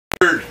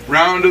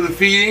round of the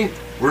feeding.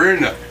 We're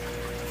in the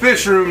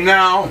fish room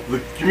now,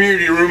 the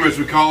community room as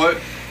we call it.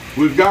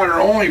 We've got our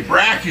only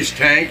brackish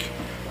tank.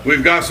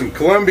 We've got some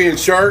Colombian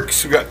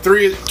sharks. We've got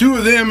two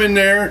of them in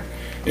there,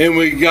 and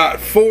we got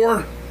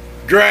 4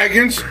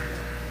 dragons.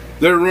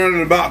 They're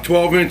running about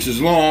 12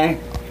 inches long.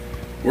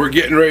 We're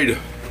getting ready to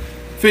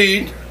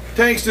feed.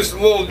 Tank's just a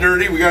little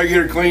dirty. We gotta get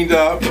her cleaned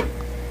up.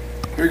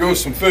 Here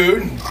goes some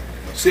food.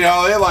 See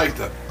how they like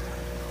the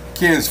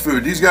Ken's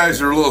food. These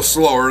guys are a little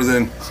slower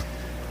than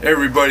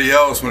everybody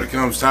else when it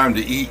comes time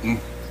to eating.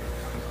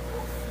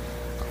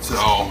 So,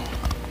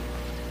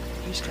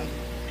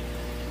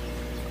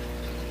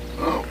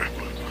 oh,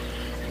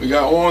 we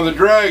got one of the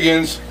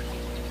dragons.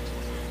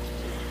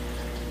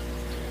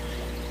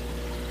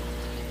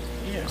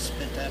 Yeah,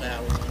 spit that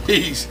out.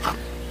 He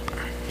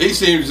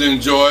seems to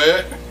enjoy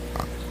it.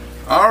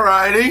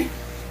 Alrighty.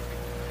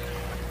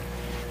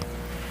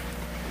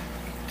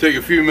 Take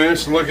a few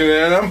minutes looking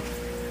at him.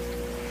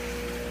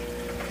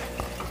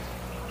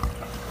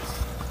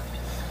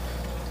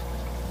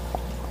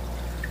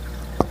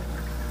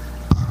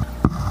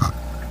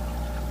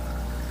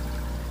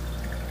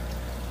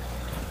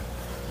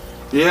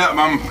 Yeah,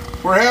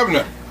 we're having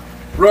a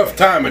rough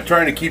time of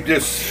trying to keep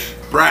this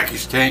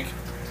brackish tank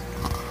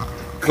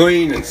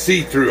clean and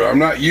see-through. I'm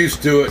not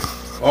used to it.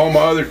 All my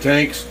other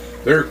tanks,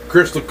 they're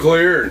crystal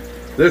clear, and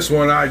this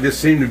one I just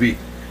seem to be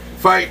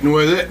fighting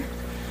with it.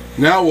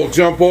 Now we'll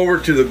jump over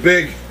to the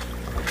big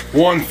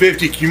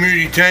 150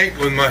 community tank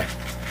with my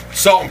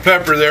salt and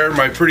pepper there,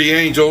 my pretty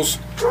angels.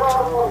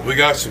 We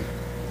got some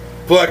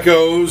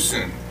plecos,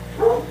 and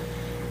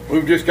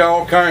we've just got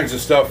all kinds of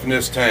stuff in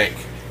this tank.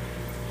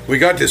 We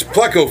got this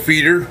pleco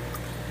feeder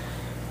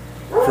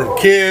from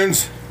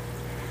Ken's,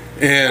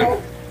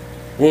 and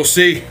we'll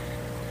see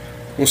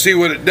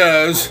what it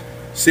does,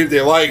 see if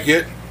they like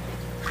it.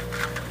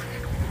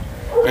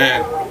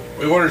 And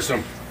we ordered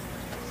some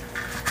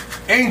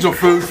angel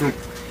food from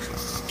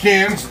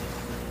Ken's,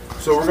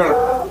 so we're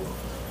gonna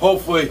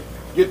hopefully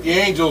get the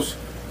angels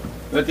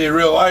that they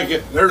really like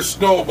it. There's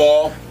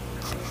Snowball.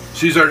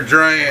 She's our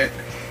giant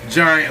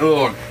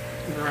little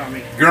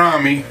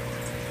Grommy.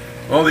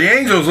 Well, the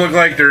angels look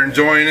like they're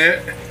enjoying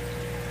it.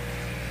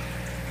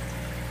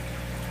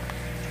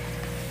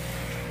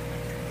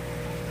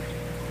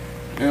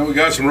 And we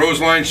got some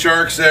Roseline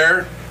sharks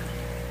there.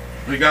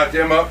 We got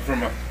them up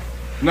from a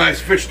nice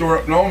fish store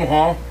up in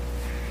Omaha.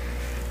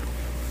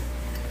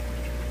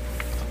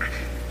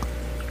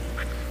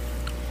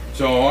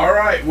 So,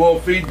 alright, we'll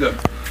feed the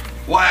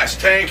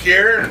last tank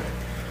here.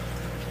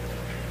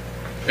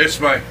 It's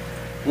my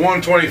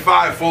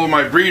 125 full of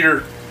my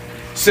breeder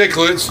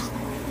cichlids.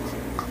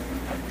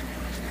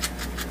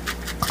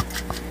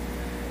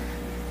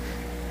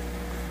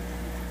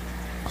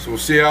 So we'll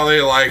see how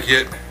they like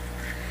it.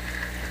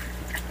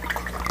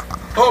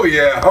 Oh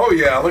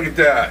yeah, look at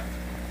that.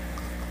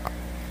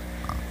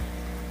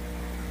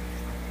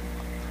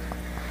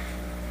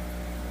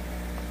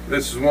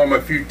 This is one of my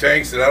few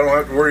tanks that I don't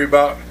have to worry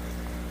about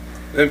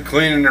them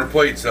cleaning their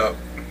plates up.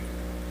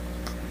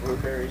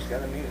 Blueberry's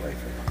got a meat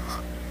wafer.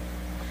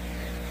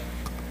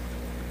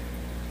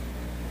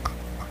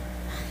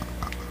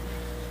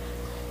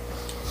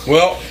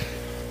 Well,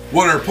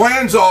 what our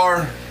plans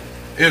are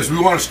is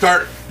we want to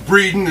start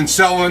breeding and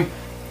selling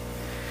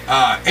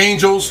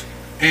angels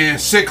and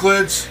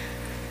cichlids,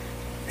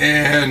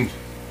 and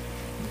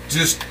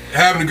just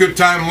having a good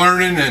time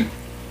learning and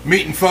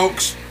meeting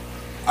folks.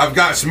 I've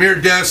got some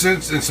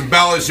iridescents and some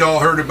bellas y'all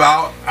heard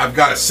about. I've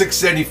got a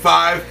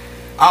 675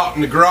 out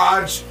in the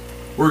garage.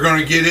 We're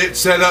going to get it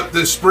set up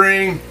this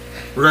spring.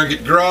 We're going to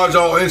get the garage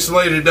all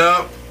insulated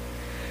up.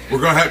 We're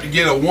going to have to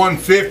get a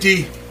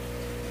 150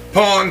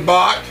 pond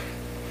bought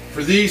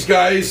for these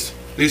guys.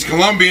 These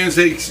Colombians,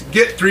 they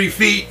get 3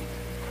 feet.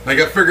 I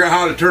got to figure out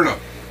how to turn a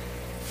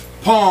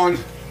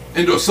pond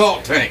into a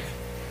salt tank.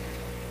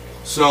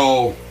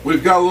 So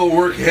we've got a little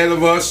work ahead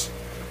of us.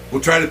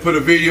 We'll try to put a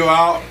video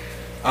out.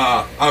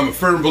 I'm a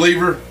firm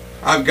believer.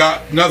 I've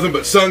got nothing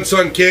but Sun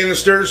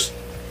canisters.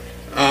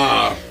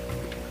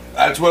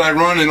 That's what I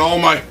run in all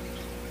my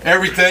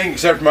everything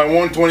except for my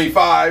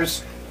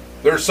 125s.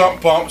 They're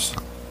sump pumps.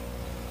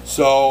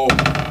 So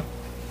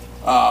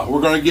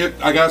we're gonna get.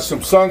 I got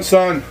some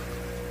Sun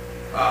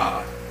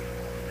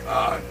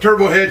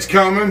turbo heads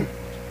coming.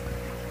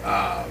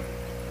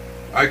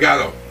 I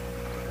got a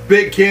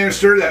big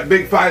canister, that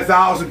big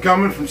 5000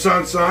 coming from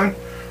Sun.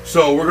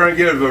 So we're gonna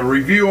get a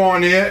review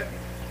on it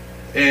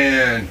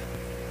and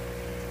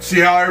see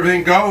how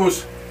everything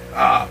goes.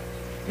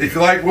 If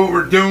you like what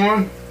we're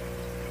doing,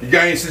 you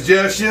got any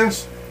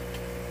suggestions,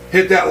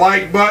 hit that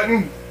like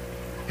button,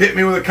 hit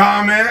me with a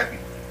comment,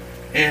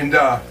 and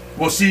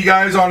we'll see you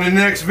guys on the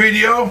next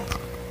video.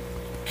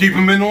 Keep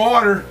them in the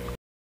water.